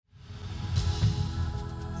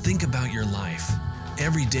Think about your life.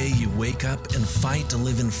 Every day you wake up and fight to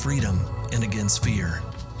live in freedom and against fear.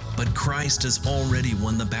 But Christ has already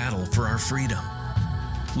won the battle for our freedom.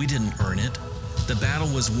 We didn't earn it. The battle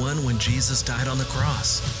was won when Jesus died on the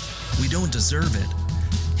cross. We don't deserve it.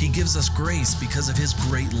 He gives us grace because of His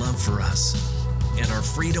great love for us. And our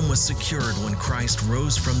freedom was secured when Christ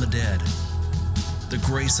rose from the dead. The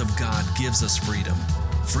grace of God gives us freedom.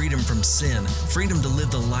 Freedom from sin, freedom to live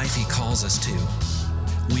the life He calls us to.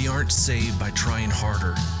 We aren't saved by trying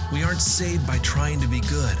harder. We aren't saved by trying to be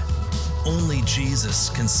good. Only Jesus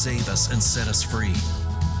can save us and set us free.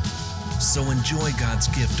 So enjoy God's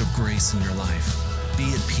gift of grace in your life. Be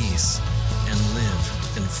at peace and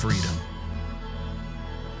live in freedom.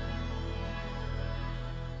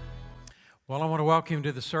 Well, I want to welcome you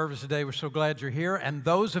to the service today. We're so glad you're here. And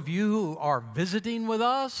those of you who are visiting with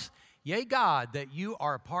us, yay God that you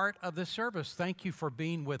are a part of this service. Thank you for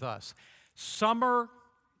being with us. Summer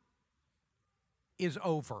is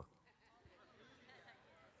over.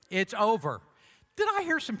 It's over. Did I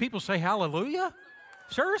hear some people say hallelujah?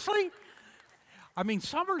 Seriously? I mean,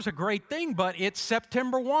 summer's a great thing, but it's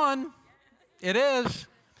September 1. It is.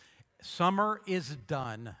 Summer is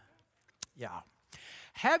done. Yeah.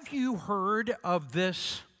 Have you heard of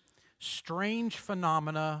this strange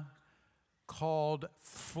phenomena called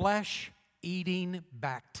flesh-eating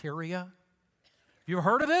bacteria? You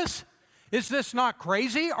heard of this? Is this not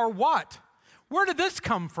crazy or what? Where did this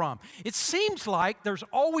come from? It seems like there's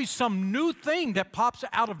always some new thing that pops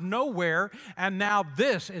out of nowhere, and now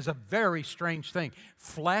this is a very strange thing.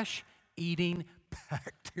 Flesh-eating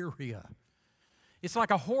bacteria. It's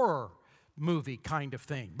like a horror movie kind of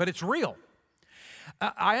thing, but it's real.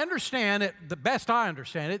 I understand it, the best I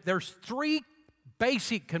understand it, there's three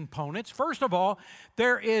basic components. First of all,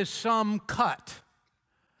 there is some cut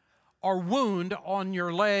or wound on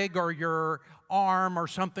your leg or your arm or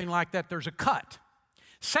something like that. There's a cut.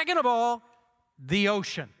 Second of all, the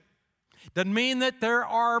ocean. Doesn't mean that there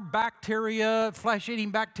are bacteria,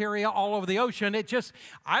 flesh-eating bacteria all over the ocean. It just,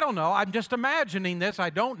 I don't know. I'm just imagining this. I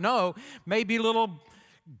don't know. Maybe little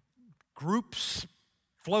groups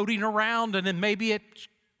floating around, and then maybe it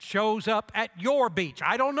shows up at your beach.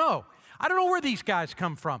 I don't know. I don't know where these guys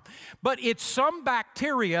come from. But it's some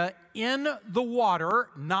bacteria in the water,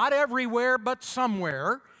 not everywhere, but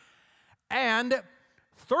somewhere. And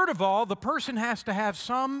third of all, the person has to have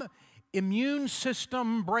some immune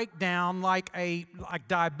system breakdown, like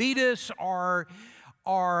diabetes or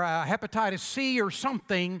hepatitis C or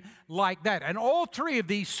something like that. And all three of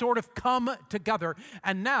these sort of come together.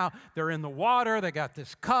 And now they're in the water, they got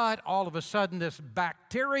this cut. All of a sudden this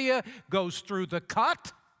bacteria goes through the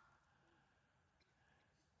cut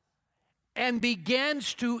and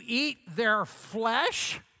begins to eat their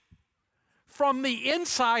flesh from the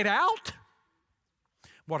inside out.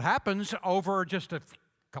 What happens over just a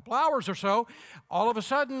couple hours or so, all of a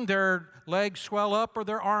sudden their legs swell up or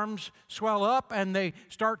their arms swell up and they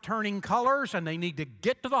start turning colors, and they need to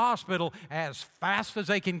get to the hospital as fast as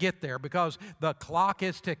they can get there because the clock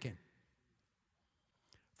is ticking.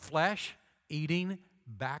 Flesh-eating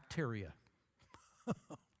bacteria.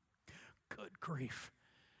 Good grief.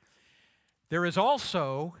 There is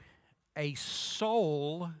also a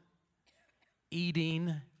soul-eating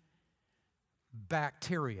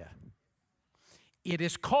bacteria. It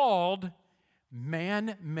is called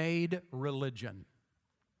man-made religion,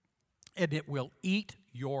 and it will eat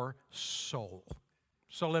your soul.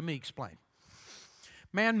 So let me explain.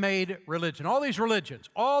 Man-made religion, all these religions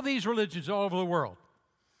all over the world,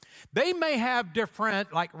 they may have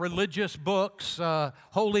different, like, religious books,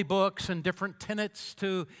 holy books, and different tenets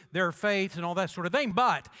to their faith and all that sort of thing,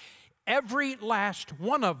 but every last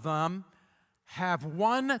one of them have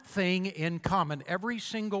one thing in common. Every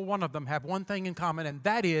single one of them have one thing in common, and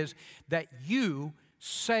that is that you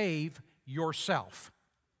save yourself.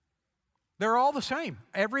 They're all the same.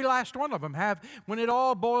 Every last one of them have, when it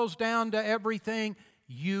all boils down to everything,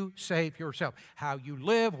 you save yourself. How you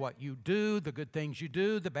live, what you do, the good things you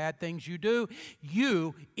do, the bad things you do,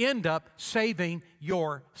 you end up saving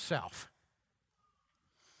yourself.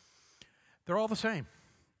 They're all the same,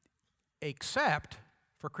 except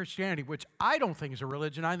for Christianity, which I don't think is a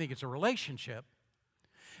religion, I think it's a relationship.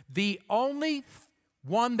 The only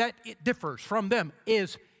one that it differs from them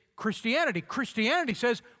is Christianity. Christianity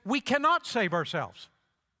says we cannot save ourselves.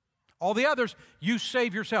 All the others, you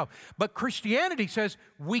save yourself. But Christianity says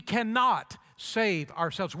we cannot save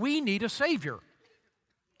ourselves. We need a Savior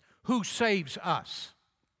who saves us.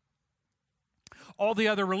 All the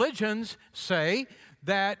other religions say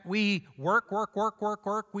that we work.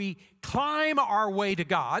 We climb our way to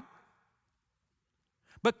God.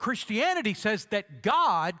 But Christianity says that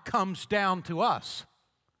God comes down to us.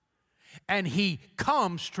 And He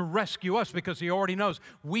comes to rescue us because He already knows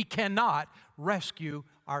we cannot rescue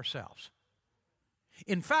ourselves.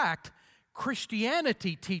 In fact,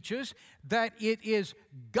 Christianity teaches that it is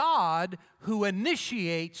God who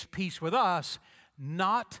initiates peace with us,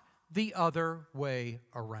 not the other way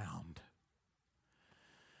around.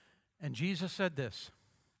 And Jesus said this,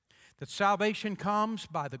 that salvation comes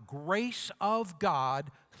by the grace of God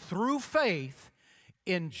through faith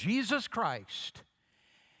in Jesus Christ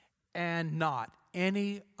and not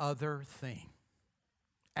any other thing.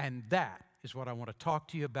 And that is what I want to talk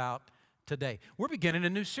to you about today. We're beginning a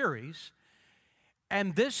new series,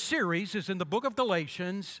 and this series is in the book of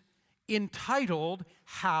Galatians entitled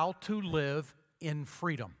How to Live in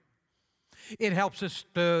Freedom. It helps us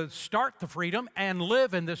to start the freedom and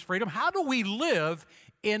live in this freedom. How do we live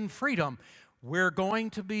in freedom? We're going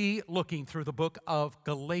to be looking through the book of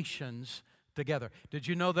Galatians together. Did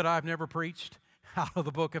you know that I've never preached out of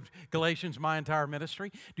the book of Galatians my entire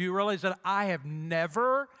ministry? Do you realize that I have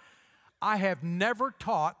never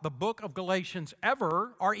taught the book of Galatians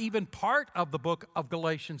ever, or even part of the book of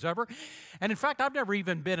Galatians ever. And in fact, I've never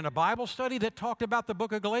even been in a Bible study that talked about the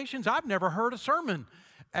book of Galatians. I've never heard a sermon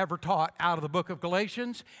ever taught out of the book of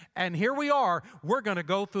Galatians. And here we are. We're going to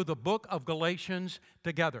go through the book of Galatians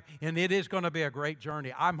together. And it is going to be a great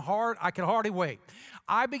journey. I can hardly wait.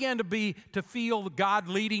 I began to feel God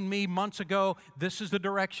leading me months ago. This is the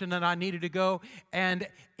direction that I needed to go. And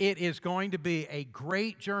it is going to be a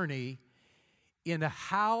great journey in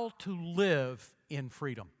how to live in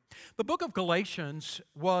freedom. The book of Galatians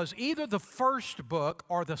was either the first book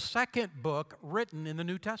or the second book written in the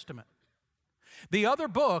New Testament. The other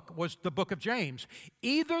book was the book of James.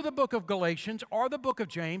 Either the book of Galatians or the book of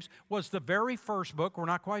James was the very first book, we're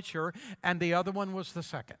not quite sure, and the other one was the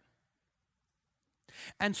second.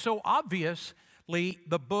 And so obviously,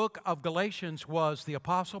 the book of Galatians was the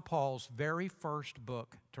Apostle Paul's very first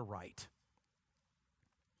book to write.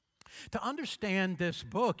 To understand this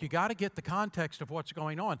book, you got to get the context of what's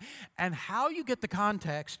going on. And how you get the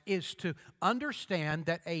context is to understand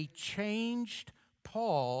that a changed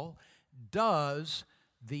Paul does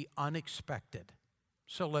the unexpected.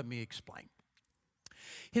 So let me explain.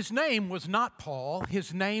 His name was not Paul,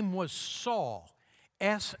 his name was Saul.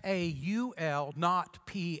 S-A-U-L, not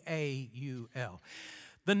P-A-U-L.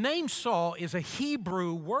 The name Saul is a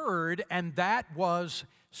Hebrew word, and that was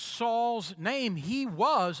Saul's name. He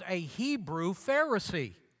was a Hebrew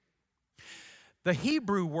Pharisee. The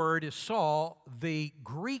Hebrew word is Saul, the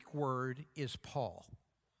Greek word is Paul.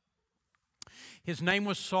 His name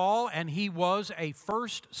was Saul, and he was a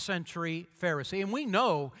first-century Pharisee. And we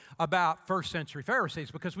know about first-century Pharisees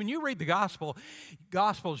because when you read the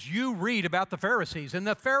Gospels, you read about the Pharisees. And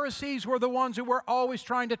the Pharisees were the ones who were always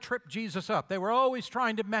trying to trip Jesus up. They were always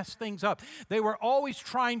trying to mess things up. They were always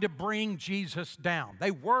trying to bring Jesus down. They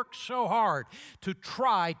worked so hard to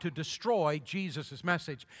try to destroy Jesus'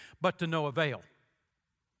 message, but to no avail.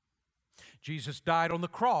 Jesus died on the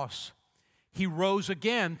cross. He rose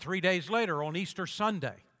again 3 days later on Easter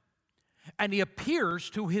Sunday. And He appears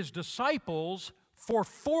to His disciples for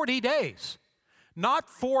 40 days. Not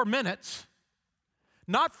 4 minutes,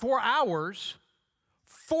 not 4 hours,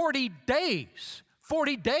 40 days.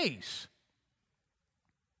 40 days.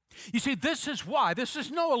 You see, this is why. This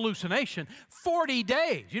is no hallucination. 40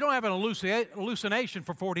 days. You don't have an hallucination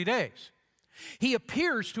for 40 days. He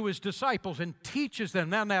appears to His disciples and teaches them.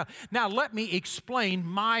 Now let me explain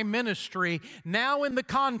my ministry now in the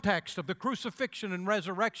context of the crucifixion and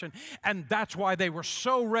resurrection, and that's why they were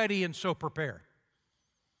so ready and so prepared.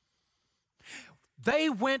 They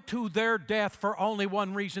went to their death for only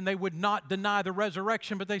one reason. They would not deny the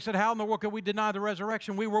resurrection, but they said, how in the world could we deny the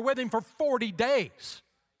resurrection? We were with Him for 40 days.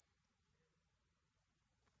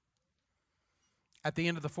 At the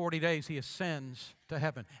end of the 40 days, He ascends to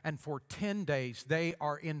heaven. And for 10 days, they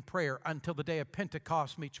are in prayer until the day of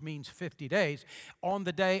Pentecost, which means 50 days. On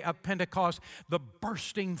the day of Pentecost, the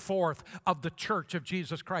bursting forth of the church of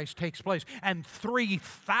Jesus Christ takes place. And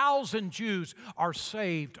 3,000 Jews are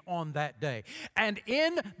saved on that day. And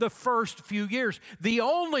in the first few years, the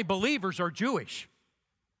only believers are Jewish.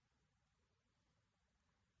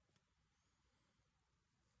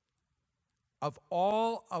 Of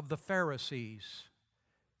all of the Pharisees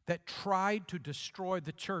that tried to destroy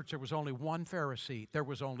the church, there was only one Pharisee. There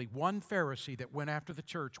was only one Pharisee that went after the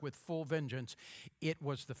church with full vengeance. It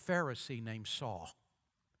was the Pharisee named Saul.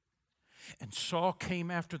 And Saul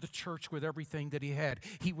came after the church with everything that he had.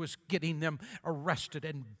 He was getting them arrested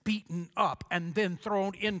and beaten up and then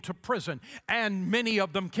thrown into prison, and many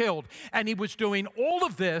of them killed. And he was doing all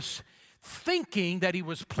of this thinking that he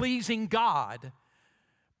was pleasing God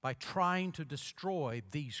by trying to destroy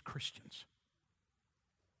these Christians.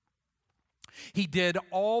 He did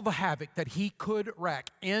all the havoc that he could wreak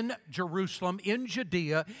in Jerusalem, in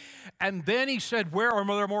Judea, and then he said, where are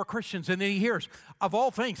there more Christians? And then he hears, of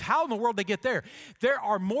all things, how in the world did they get there? There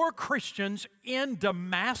are more Christians in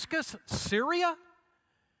Damascus, Syria?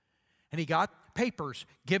 And he got papers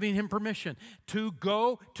giving him permission to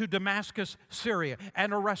go to Damascus, Syria,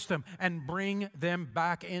 and arrest them and bring them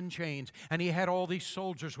back in chains. And he had all these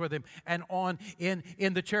soldiers with him and on in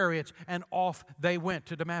the chariots, and off they went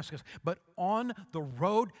to Damascus. But on the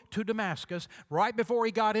road to Damascus, right before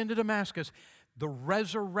he got into Damascus, the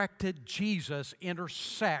resurrected Jesus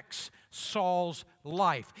intersects Saul's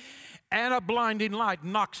life. And a blinding light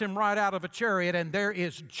knocks him right out of a chariot, and there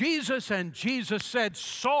is Jesus, and Jesus said,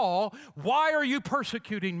 Saul, why are you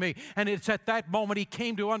persecuting me? And it's at that moment he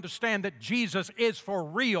came to understand that Jesus is for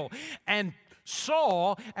real. And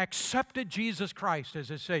Saul accepted Jesus Christ as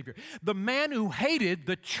his Savior. The man who hated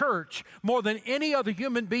the church more than any other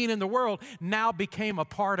human being in the world now became a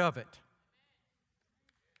part of it.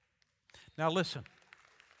 Now listen,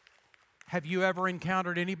 have you ever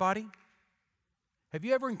encountered anybody? Have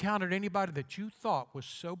you ever encountered anybody that you thought was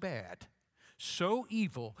so bad, so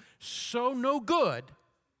evil, so no good?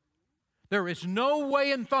 There is no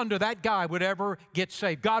way in thunder that guy would ever get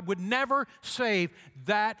saved. God would never save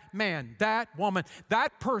that man, that woman.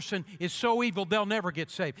 That person is so evil they'll never get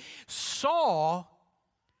saved. Saul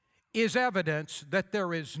is evidence that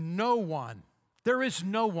there is no one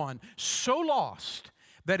so lost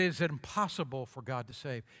that it is impossible for God to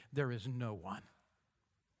save. There is no one.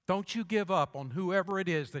 Don't you give up on whoever it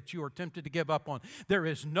is that you are tempted to give up on. There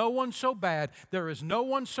is no one so bad, there is no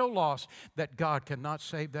one so lost that God cannot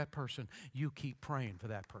save that person. You keep praying for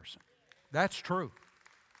that person. That's true.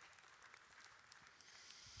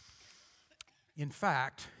 In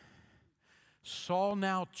fact, Saul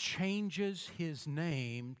now changes his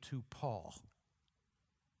name to Paul.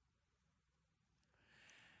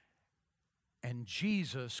 And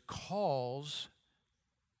Jesus calls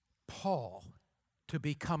Paul to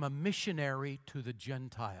become a missionary to the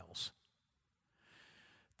Gentiles.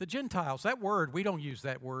 The Gentiles, that word, we don't use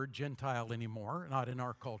that word, Gentile, anymore, not in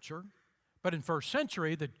our culture. But in first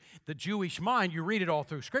century, the Jewish mind, you read it all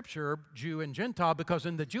through Scripture, Jew and Gentile, because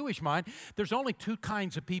in the Jewish mind, there's only two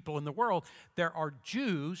kinds of people in the world. There are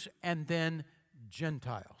Jews and then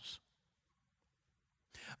Gentiles.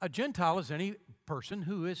 A Gentile is any person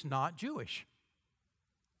who is not Jewish.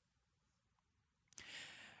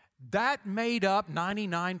 That made up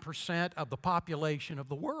 99% of the population of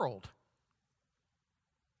the world.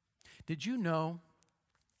 Did you know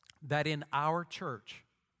that in our church,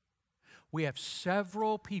 we have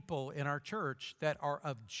several people in our church that are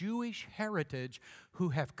of Jewish heritage who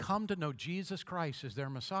have come to know Jesus Christ as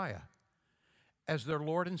their Messiah, as their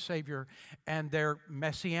Lord and Savior, and they're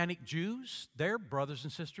Messianic Jews, they're brothers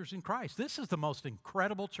and sisters in Christ. This is the most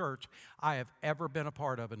incredible church I have ever been a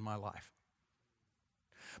part of in my life.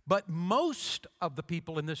 But most of the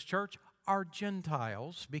people in this church are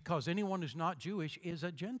Gentiles, because anyone who's not Jewish is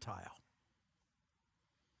a Gentile.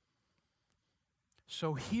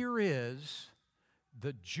 So here is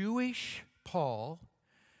the Jewish Paul,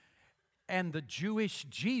 and the Jewish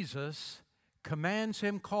Jesus commands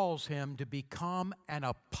him, calls him to become an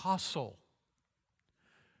apostle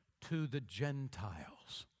to the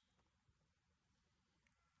Gentiles.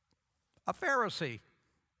 A Pharisee.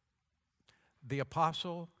 The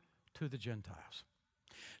apostle to the Gentiles.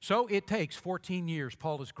 So it takes 14 years.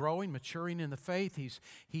 Paul is growing, maturing in the faith.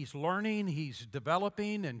 He's learning, he's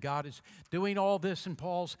developing, and God is doing all this in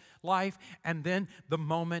Paul's life. And then the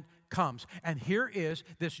moment comes. And here is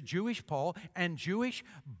this Jewish Paul and Jewish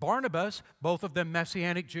Barnabas, both of them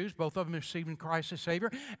Messianic Jews, both of them receiving Christ as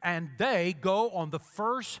Savior, and they go on the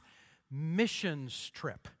first missions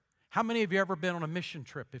trip. How many of you ever been on a mission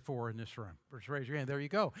trip before in this room? Just raise your hand. There you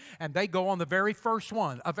go. And they go on the very first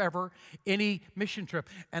one of ever any mission trip,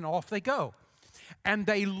 and off they go. And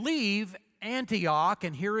they leave Antioch,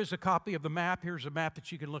 and here is a copy of the map. Here's a map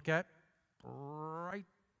that you can look at right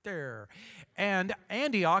there. And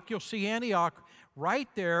Antioch, you'll see Antioch right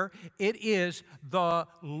there. It is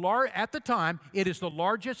at the time, it is the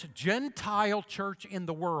largest Gentile church in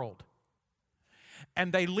the world.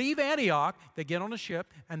 And they leave Antioch, they get on a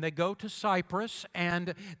ship, and they go to Cyprus,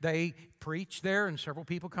 and they preach there, and several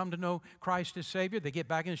people come to know Christ as Savior. They get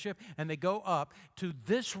back in the ship, and they go up to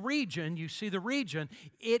this region. You see the region.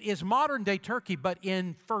 It is modern-day Turkey, but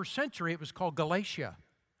in first century, it was called Galatia.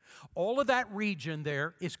 All of that region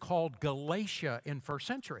there is called Galatia in first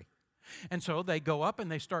century. And so they go up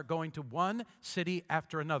and they start going to one city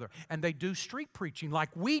after another. And they do street preaching like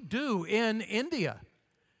we do in India.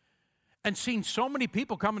 And seeing so many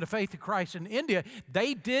people coming to faith in Christ in India,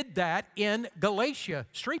 they did that in Galatia,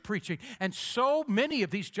 street preaching. And so many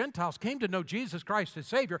of these Gentiles came to know Jesus Christ as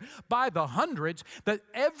Savior by the hundreds that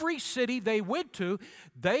every city they went to,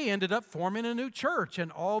 they ended up forming a new church.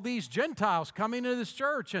 And all these Gentiles coming to this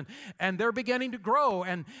church, and they're beginning to grow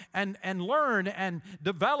and learn and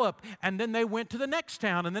develop. And then they went to the next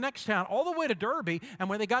town and the next town, all the way to Derby. And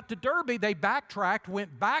when they got to Derby, they backtracked,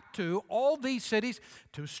 went back to all these cities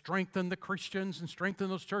to strengthen the Christians and strengthen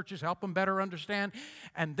those churches, help them better understand.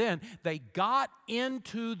 And then they got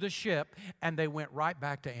into the ship and they went right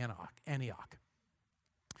back to Antioch.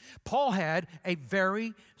 Paul had a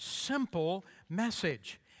very simple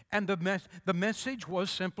message. And the message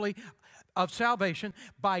was simply of salvation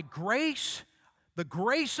by grace, the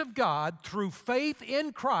grace of God through faith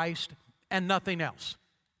in Christ and nothing else.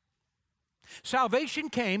 Salvation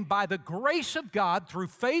came by the grace of God through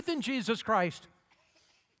faith in Jesus Christ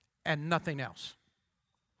and nothing else.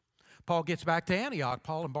 Paul gets back to Antioch,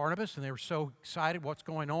 Paul and Barnabas, and they were so excited what's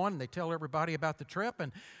going on, and they tell everybody about the trip,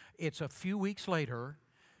 and it's a few weeks later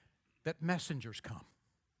that messengers come.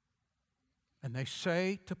 And they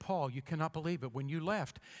say to Paul, you cannot believe it, when you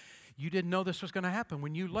left, you didn't know this was going to happen.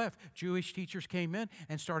 When you left, Jewish teachers came in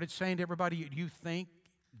and started saying to everybody, you think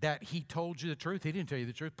that he told you the truth? He didn't tell you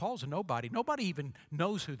the truth. Paul's a nobody. Nobody even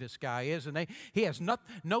knows who this guy is, and he has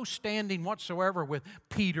no standing whatsoever with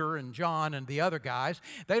Peter and John and the other guys.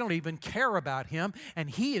 They don't even care about him, and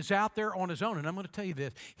he is out there on his own. And I'm going to tell you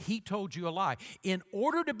this. He told you a lie. In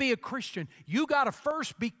order to be a Christian, you got to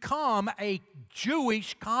first become a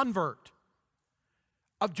Jewish convert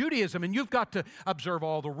of Judaism, and you've got to observe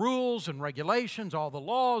all the rules and regulations, all the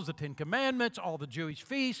laws, the Ten Commandments, all the Jewish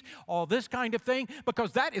feasts, all this kind of thing,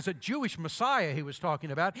 because that is a Jewish Messiah he was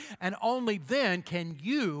talking about, and only then can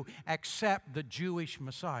you accept the Jewish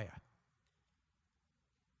Messiah.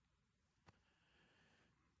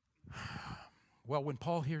 Well, when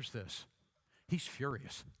Paul hears this, he's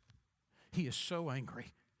furious. He is so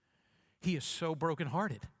angry. He is so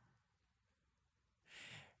brokenhearted.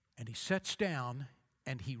 And he sits down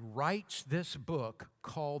and he writes this book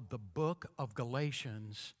called the Book of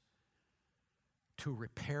Galatians to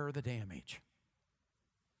repair the damage.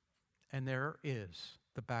 And there is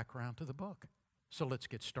the background to the book. So let's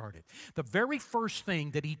get started. The very first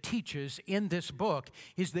thing that he teaches in this book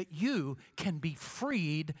is that you can be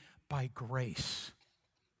freed by grace.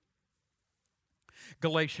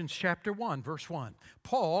 Galatians chapter 1, verse 1.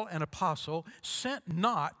 Paul, an apostle, sent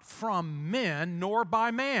not from men nor by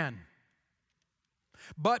man,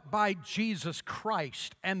 but by Jesus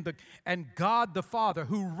Christ and God the Father,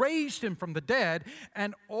 who raised him from the dead,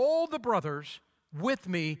 and all the brothers with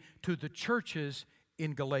me to the churches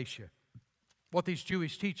in Galatia. What these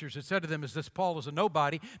Jewish teachers had said to them is this: Paul is a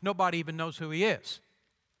nobody. Nobody even knows who he is.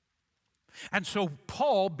 And so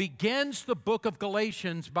Paul begins the book of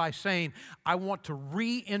Galatians by saying, I want to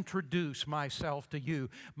reintroduce myself to you.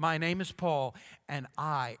 My name is Paul, and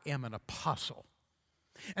I am an apostle.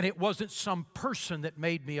 And it wasn't some person that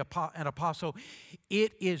made me an apostle.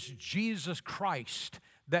 It is Jesus Christ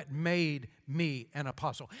that made me an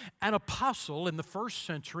apostle. An apostle in the first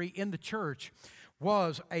century in the church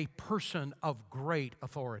was a person of great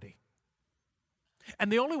authority.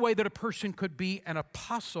 And the only way that a person could be an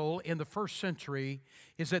apostle in the first century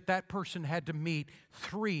is that that person had to meet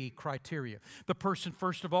three criteria. The person,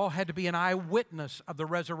 first of all, had to be an eyewitness of the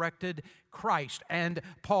resurrected Christ. And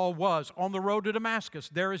Paul was on the road to Damascus.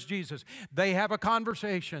 There is Jesus. They have a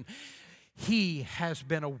conversation. He has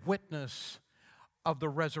been a witness of the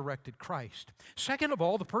resurrected Christ. Second of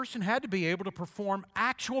all, the person had to be able to perform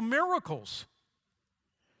actual miracles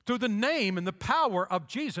through the name and the power of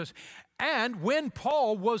Jesus. And when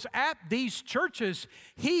Paul was at these churches,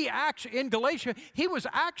 in Galatia, he was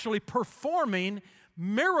actually performing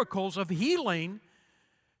miracles of healing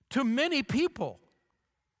to many people.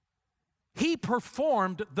 He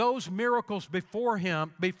performed those miracles before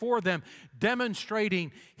them,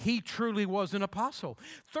 demonstrating he truly was an apostle.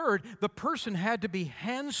 Third, the person had to be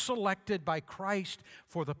hand-selected by Christ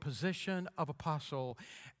for the position of apostle,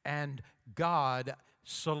 and God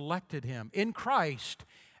selected him in Christ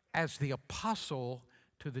as the apostle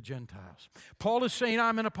to the Gentiles. Paul is saying,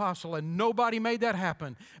 I'm an apostle, and nobody made that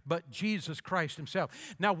happen but Jesus Christ himself.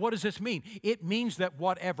 Now, what does this mean? It means that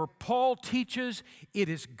whatever Paul teaches, it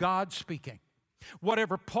is God speaking.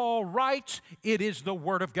 Whatever Paul writes, it is the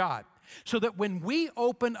Word of God. So that when we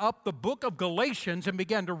open up the book of Galatians and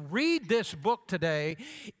begin to read this book today,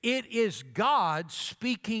 it is God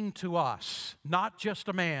speaking to us, not just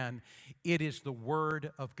a man. It is the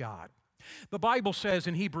Word of God. The Bible says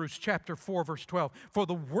in Hebrews chapter 4, verse 12, "For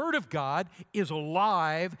the Word of God is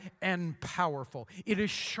alive and powerful. It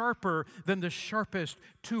is sharper than the sharpest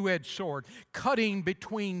two-edged sword, cutting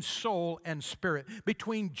between soul and spirit,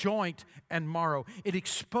 between joint and marrow. It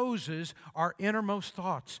exposes our innermost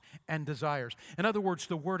thoughts and desires." In other words,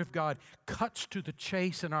 the Word of God cuts to the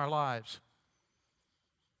chase in our lives.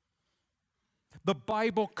 The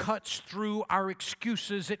Bible cuts through our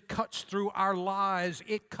excuses. It cuts through our lies.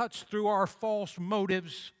 It cuts through our false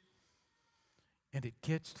motives. And it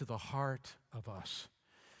gets to the heart of us.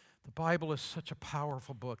 The Bible is such a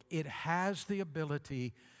powerful book. It has the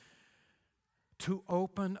ability to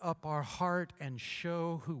open up our heart and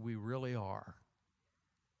show who we really are.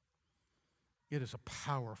 It is a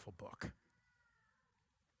powerful book.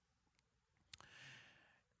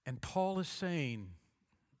 And Paul is saying,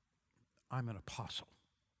 I'm an apostle.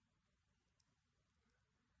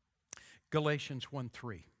 Galatians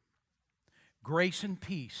 1:3. Grace and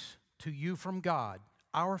peace to you from God,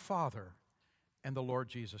 our Father, and the Lord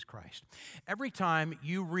Jesus Christ. Every time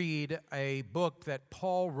you read a book that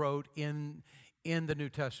Paul wrote in the New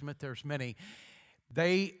Testament, there's many,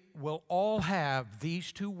 they will all have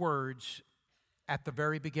these two words at the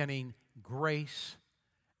very beginning, grace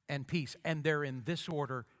and peace. And they're in this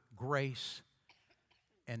order, grace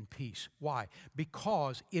and peace. Why?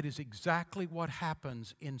 Because it is exactly what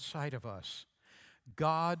happens inside of us.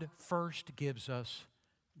 God first gives us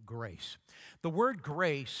grace. The word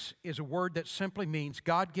grace is a word that simply means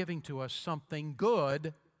God giving to us something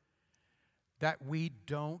good that we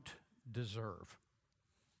don't deserve.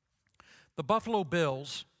 The Buffalo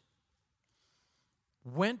Bills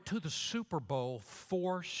went to the Super Bowl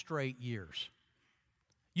 4 straight years.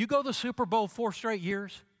 You go to the Super Bowl 4 straight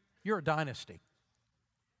years, you're a dynasty.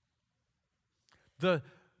 The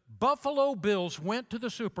Buffalo Bills went to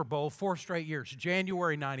the Super Bowl 4 straight years,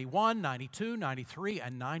 January 91, 92, 93,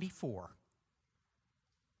 and 94.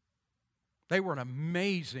 They were an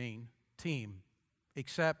amazing team,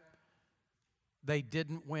 except they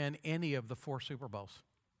didn't win any of the 4 Super Bowls.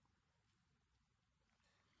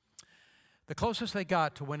 The closest they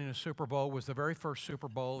got to winning a Super Bowl was the very first Super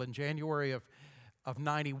Bowl in January of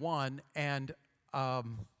 91, and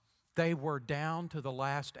they were down to the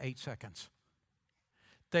last 8 seconds.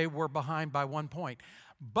 They were behind by 1 point,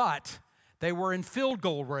 but they were in field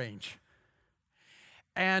goal range.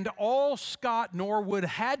 And all Scott Norwood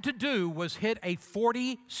had to do was hit a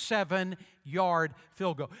 47-yard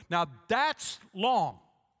field goal. Now, that's long,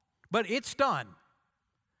 but it's done.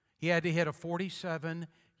 He had to hit a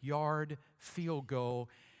 47-yard field goal,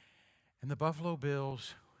 and the Buffalo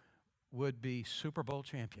Bills would be Super Bowl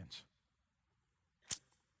champions.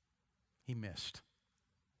 He missed.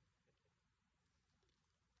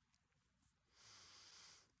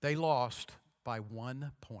 They lost by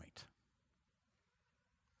 1 point.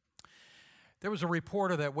 There was a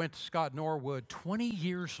reporter that went to Scott Norwood 20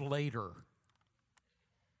 years later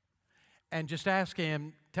and just asked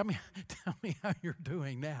him, tell me how you're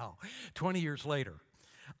doing now, 20 years later.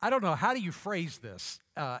 I don't know, how do you phrase this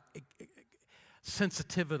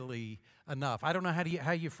sensitively enough? I don't know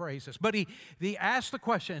how you phrase this. But he asked the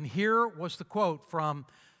question, and here was the quote from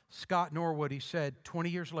Scott Norwood. He said, 20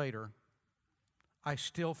 years later, I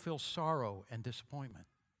still feel sorrow and disappointment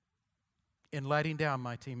in letting down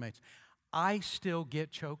my teammates. I still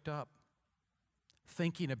get choked up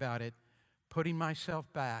thinking about it, putting myself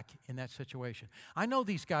back in that situation. I know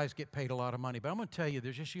these guys get paid a lot of money, but I'm going to tell you,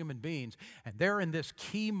 they're just human beings, and they're in this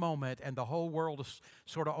key moment, and the whole world is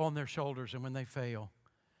sort of on their shoulders, and when they fail,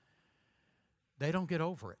 they don't get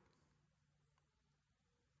over it.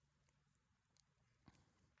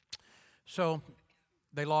 So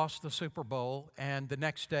they lost the Super Bowl, and the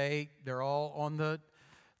next day they're all on the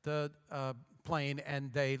plane,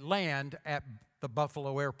 and they land at the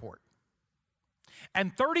Buffalo airport.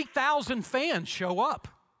 And 30,000 fans show up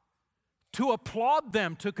to applaud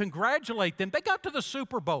them, to congratulate them. They got to the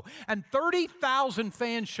Super Bowl, and 30,000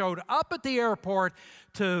 fans showed up at the airport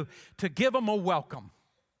to give them a welcome.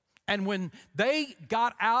 And when they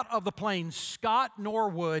got out of the plane, Scott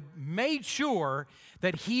Norwood made sure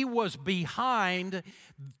that he was behind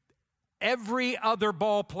every other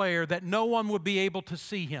ball player, that no one would be able to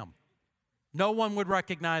see him. No one would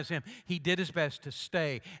recognize him. He did his best to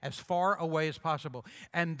stay as far away as possible.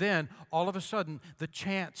 And then, all of a sudden, the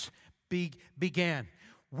chants began.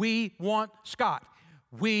 We want Scott.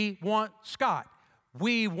 We want Scott.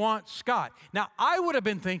 We want Scott. Now, I would have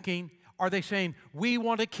been thinking, are they saying, we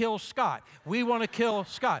want to kill Scott? We want to kill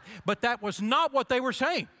Scott. But that was not what they were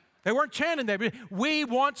saying. They weren't chanting that. We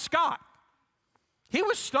want Scott. He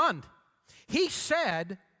was stunned. He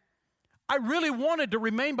said, I really wanted to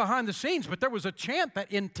remain behind the scenes, but there was a chant that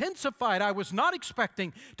intensified. I was not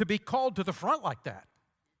expecting to be called to the front like that.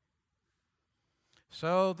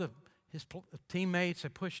 So his teammates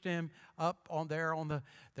had pushed him up on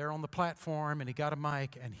the platform, and he got a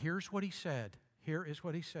mic, and here's what he said. Here is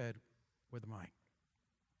what he said with the mic.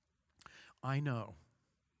 I know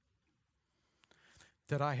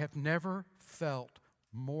that I have never felt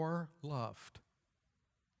more loved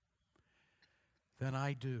than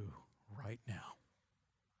I do right now.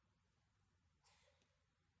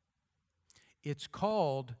 It's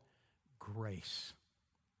called grace.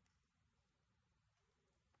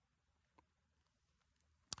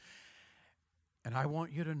 And I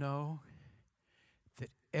want you to know that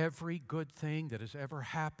every good thing that has ever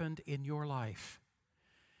happened in your life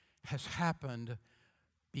has happened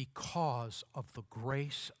because of the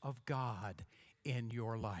grace of God in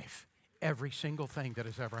your life. Every single thing that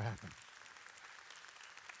has ever happened.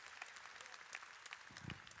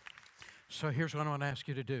 So here's what I want to ask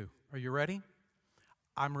you to do. Are you ready?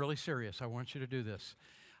 I'm really serious. I want you to do this.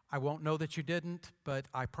 I won't know that you didn't, but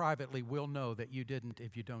I privately will know that you didn't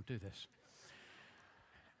if you don't do this.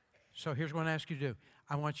 So here's what I want to ask you to do.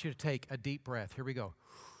 I want you to take a deep breath. Here we go.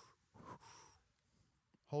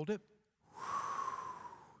 Hold it.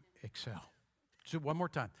 Exhale. Do it one more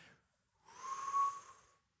time.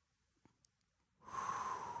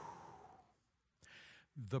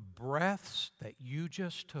 The breaths that you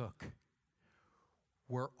just took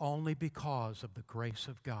were only because of the grace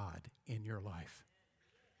of God in your life.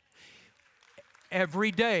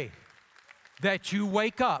 Every day that you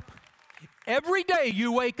wake up, every day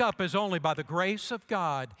you wake up is only by the grace of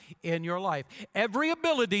God in your life. Every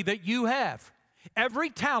ability that you have, every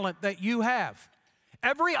talent that you have,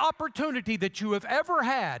 every opportunity that you have ever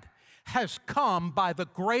had has come by the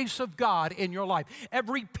grace of God in your life.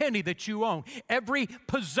 Every penny that you own, every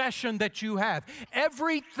possession that you have,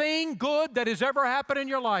 everything good that has ever happened in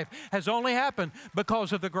your life has only happened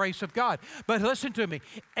because of the grace of God. But listen to me,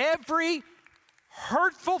 every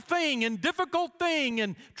hurtful thing and difficult thing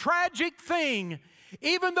and tragic thing,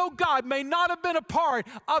 even though God may not have been a part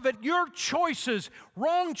of it, your choices,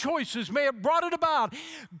 wrong choices may have brought it about.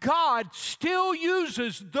 God still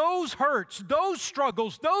uses those hurts, those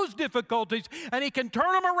struggles, those difficulties, and He can turn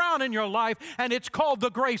them around in your life, and it's called the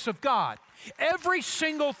grace of God. Every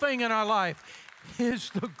single thing in our life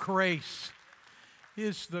is the grace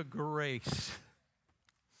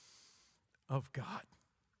of God.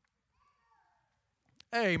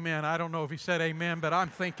 Amen. I don't know if he said amen, but I'm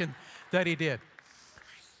thinking that he did.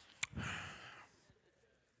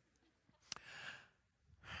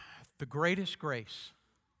 The greatest grace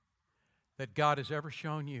that God has ever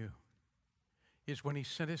shown you is when He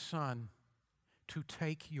sent His Son to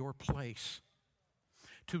take your place,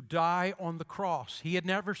 to die on the cross. He had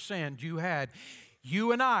never sinned, you had.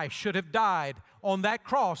 You and I should have died on that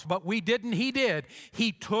cross, but we didn't. He did.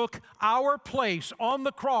 He took our place on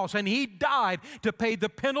the cross, and He died to pay the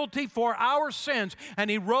penalty for our sins,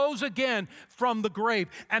 and He rose again from the grave.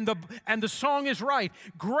 And the song is right.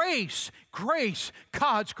 Grace, grace,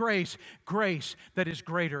 God's grace, grace that is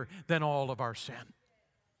greater than all of our sin.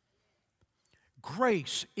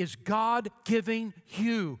 Grace is God giving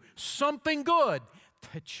you something good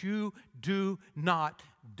that you do not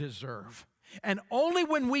deserve. And only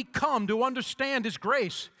when we come to understand His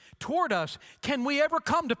grace toward us can we ever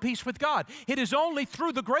come to peace with God. It is only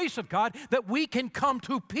through the grace of God that we can come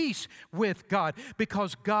to peace with God,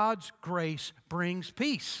 because God's grace brings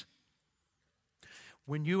peace.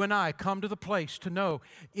 When you and I come to the place to know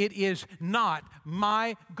it is not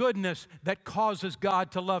my goodness that causes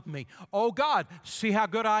God to love me. Oh God, see how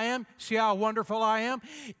good I am? See how wonderful I am?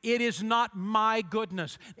 It is not my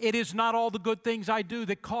goodness. It is not all the good things I do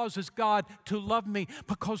that causes God to love me,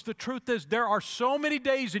 because the truth is there are so many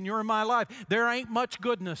days in your and my life there ain't much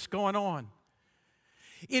goodness going on.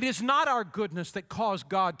 It is not our goodness that caused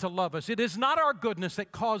God to love us. It is not our goodness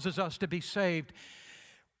that causes us to be saved.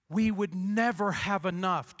 We would never have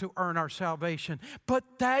enough to earn our salvation. But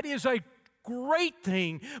that is a great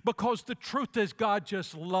thing, because the truth is God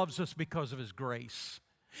just loves us because of His grace.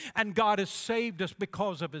 And God has saved us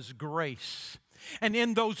because of His grace. And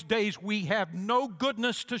in those days we have no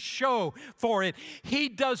goodness to show for it. He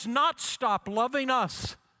does not stop loving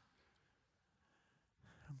us,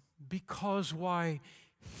 because why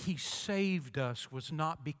He saved us was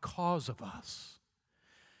not because of us.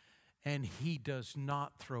 And He does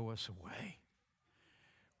not throw us away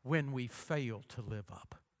when we fail to live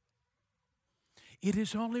up. It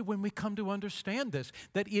is only when we come to understand this,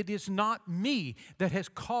 that it is not me that has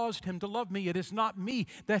caused Him to love me. It is not me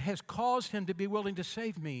that has caused Him to be willing to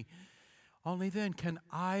save me. Only then can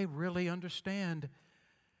I really understand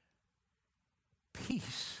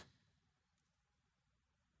peace.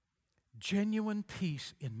 Genuine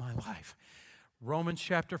peace in my life. Romans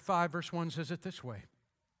chapter 5 verse 1 says it this way.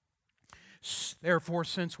 Therefore,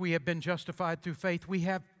 since we have been justified through faith, we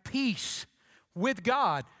have peace with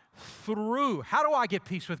God through. How do I get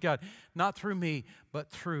peace with God? Not through me, but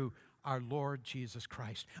through our Lord Jesus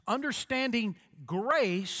Christ. Understanding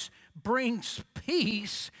grace brings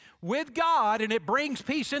peace with God, and it brings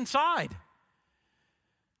peace inside.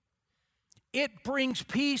 It brings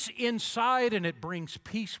peace inside, and it brings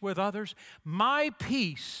peace with others. My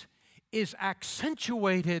peace is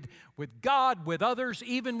accentuated with God, with others,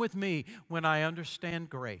 even with me, when I understand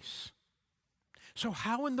grace. So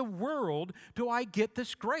how in the world do I get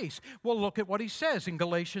this grace? Well, look at what he says in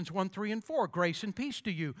Galatians 1, 3, and 4. Grace and peace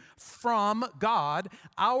to you from God,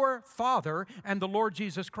 our Father, and the Lord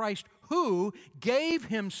Jesus Christ, who gave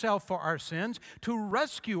himself for our sins to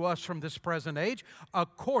rescue us from this present age,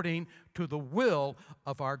 according to the will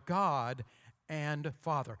of our God and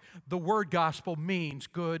Father. The word gospel means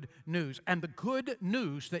good news. And the good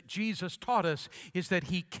news that Jesus taught us is that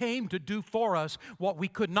he came to do for us what we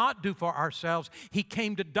could not do for ourselves. He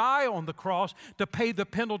came to die on the cross to pay the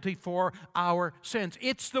penalty for our sins.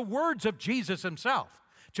 It's the words of Jesus himself.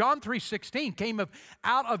 John 3:16 came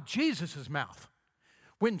out of Jesus' mouth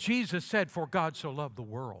when Jesus said, "For God so loved the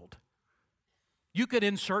world." You could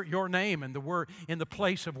insert your name in the word in the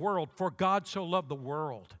place of world. For God so loved the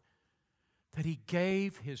world, that he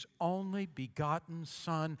gave his only begotten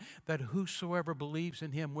Son, that whosoever believes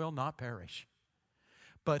in him will not perish,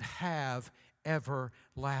 but have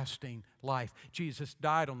everlasting life. Jesus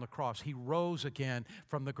died on the cross. He rose again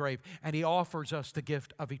from the grave, and he offers us the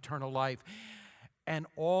gift of eternal life. And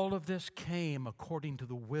all of this came according to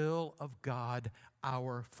the will of God,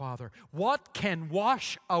 our Father. What can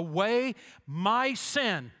wash away my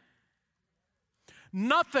sin?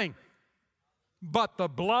 Nothing but the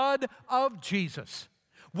blood of Jesus.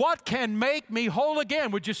 What can make me whole again?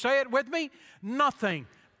 Would you say it with me? Nothing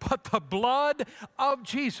but the blood of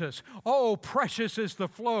Jesus. Oh, precious is the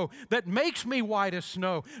flow that makes me white as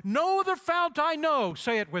snow. No other fount I know.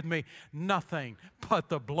 Say it with me. Nothing but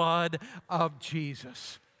the blood of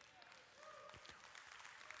Jesus.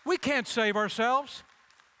 We can't save ourselves.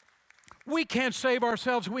 We can't save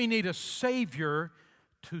ourselves. We need a Savior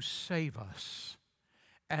to save us.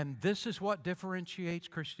 And this is what differentiates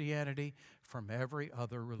Christianity from every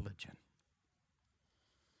other religion.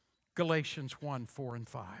 Galatians 1, 4, and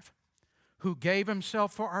 5. Who gave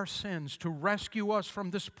himself for our sins to rescue us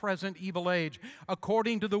from this present evil age,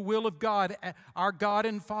 according to the will of God, our God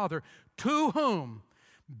and Father, to whom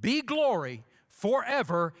be glory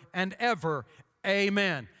forever and ever.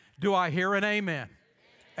 Amen. Do I hear an amen?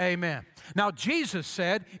 Amen. Now, Jesus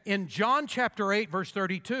said in John chapter 8, verse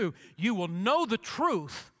 32, you will know the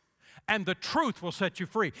truth, and the truth will set you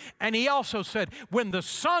free. And he also said, when the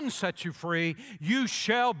Son sets you free, you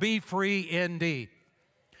shall be free indeed.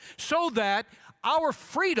 So that our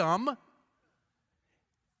freedom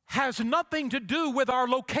has nothing to do with our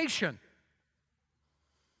location.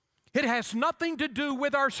 It has nothing to do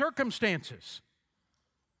with our circumstances.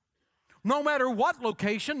 No matter what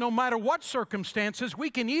location, no matter what circumstances,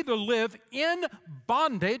 we can either live in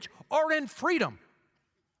bondage or in freedom.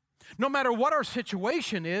 No matter what our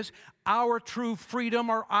situation is, our true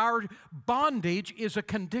freedom or our bondage is a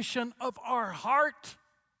condition of our heart,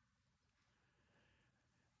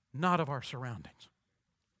 not of our surroundings.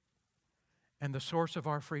 And the source of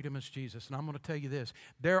our freedom is Jesus. And I'm going to tell you this.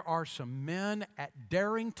 There are some men at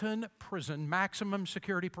Darrington Prison, maximum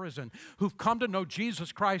security prison, who've come to know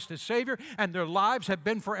Jesus Christ as Savior, and their lives have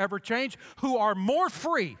been forever changed, who are more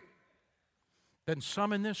free than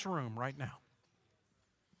some in this room right now.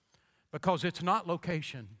 Because it's not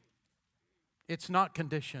location. It's not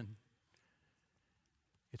condition.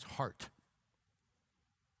 It's heart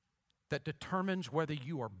that determines whether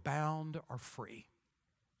you are bound or free.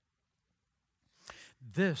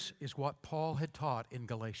 This is what Paul had taught in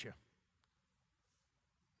Galatia.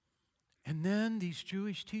 And then these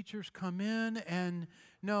Jewish teachers come in and,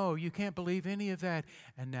 no, you can't believe any of that.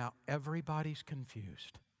 And now everybody's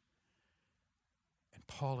confused. And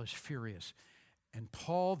Paul is furious. And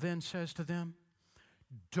Paul then says to them,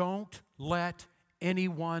 don't let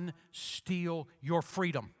anyone steal your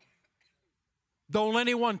freedom. Don't let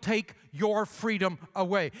anyone take your freedom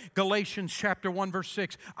away. Galatians chapter 1, verse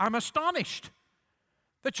 6. I'm astonished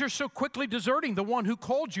that you're so quickly deserting the one who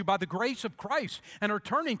called you by the grace of Christ and are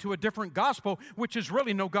turning to a different gospel, which is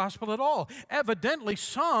really no gospel at all. Evidently,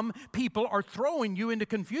 some people are throwing you into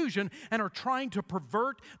confusion and are trying to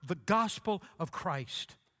pervert the gospel of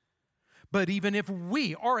Christ. But even if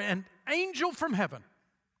we or an angel from heaven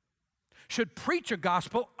should preach a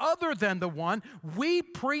gospel other than the one we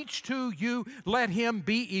preach to you, let him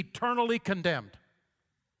be eternally condemned.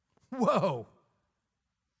 Whoa.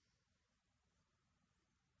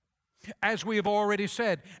 As we have already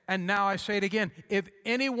said, and now I say it again, if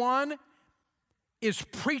anyone is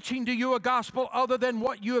preaching to you a gospel other than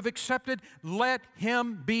what you have accepted, let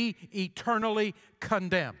him be eternally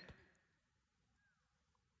condemned.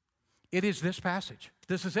 It is this passage.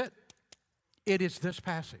 This is it. It is this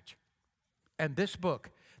passage and this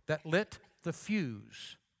book that lit the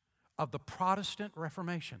fuse of the Protestant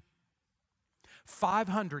Reformation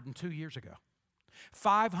 502 years ago.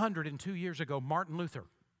 502 years ago, Martin Luther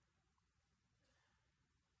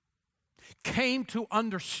came to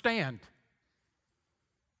understand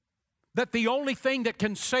that the only thing that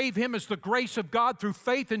can save him is the grace of God through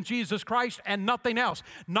faith in Jesus Christ and nothing else.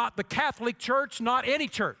 Not the Catholic Church, not any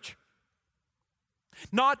church.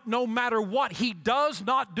 Not no matter what he does,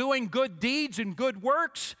 not doing good deeds and good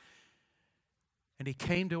works. And he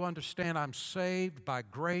came to understand, I'm saved by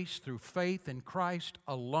grace through faith in Christ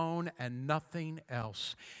alone and nothing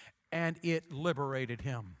else. And it liberated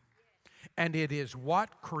him. And it is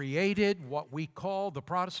what created what we call the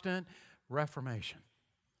Protestant Reformation.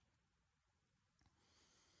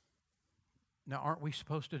 Now, aren't we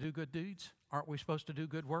supposed to do good deeds? Aren't we supposed to do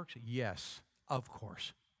good works? Yes, of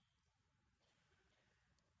course.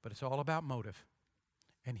 But it's all about motive.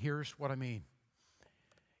 And here's what I mean.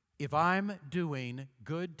 If I'm doing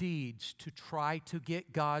good deeds to try to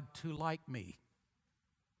get God to like me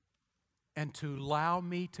and to allow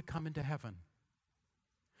me to come into heaven,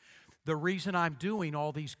 the reason I'm doing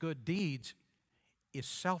all these good deeds is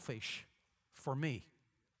selfish for me.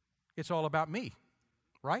 It's all about me,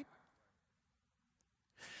 right?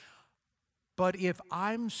 But if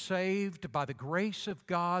I'm saved by the grace of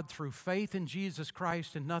God through faith in Jesus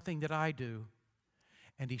Christ and nothing that I do,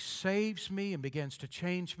 and He saves me and begins to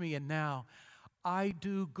change me, and now I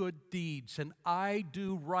do good deeds and I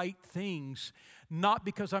do right things, not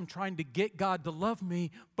because I'm trying to get God to love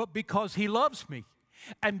me, but because He loves me.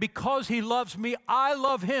 And because He loves me, I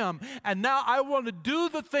love Him. And now I want to do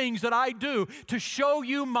the things that I do to show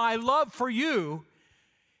you my love for you.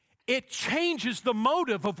 It changes the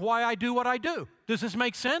motive of why I do what I do. Does this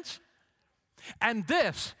make sense? And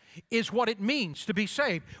this is what it means to be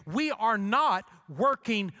saved. We are not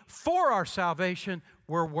working for our salvation.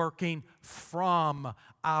 We're working from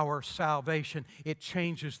our salvation. It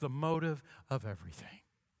changes the motive of everything.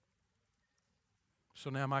 So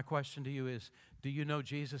now my question to you is, do you know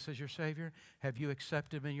Jesus as your Savior? Have you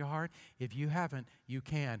accepted Him in your heart? If you haven't, you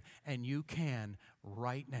can. And you can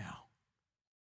right now.